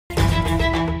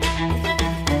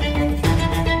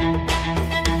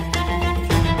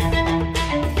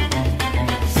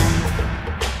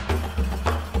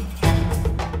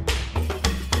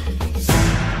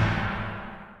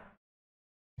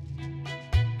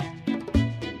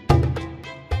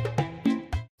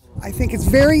I think it's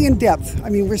very in-depth. I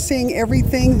mean, we're seeing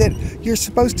everything that you're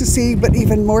supposed to see, but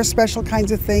even more special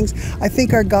kinds of things. I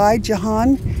think our guide,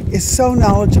 Jahan, is so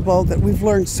knowledgeable that we've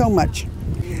learned so much.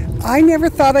 I never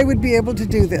thought I would be able to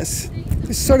do this.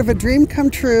 It's sort of a dream come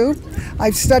true.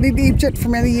 I've studied Egypt for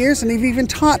many years, and I've even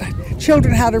taught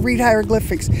children how to read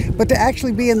hieroglyphics, but to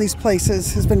actually be in these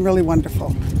places has been really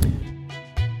wonderful.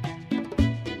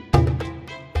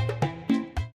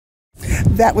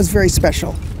 That was very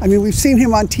special. I mean, we've seen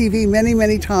him on TV many,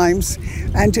 many times,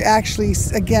 and to actually,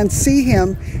 again, see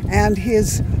him and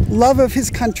his love of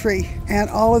his country and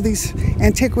all of these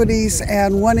antiquities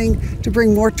and wanting to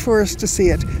bring more tourists to see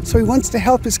it. So he wants to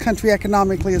help his country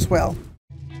economically as well.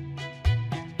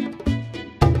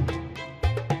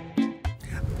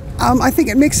 I think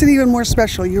it makes it even more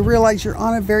special. You realize you're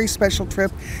on a very special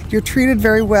trip, you're treated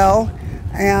very well,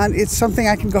 and it's something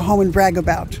I can go home and brag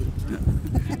about.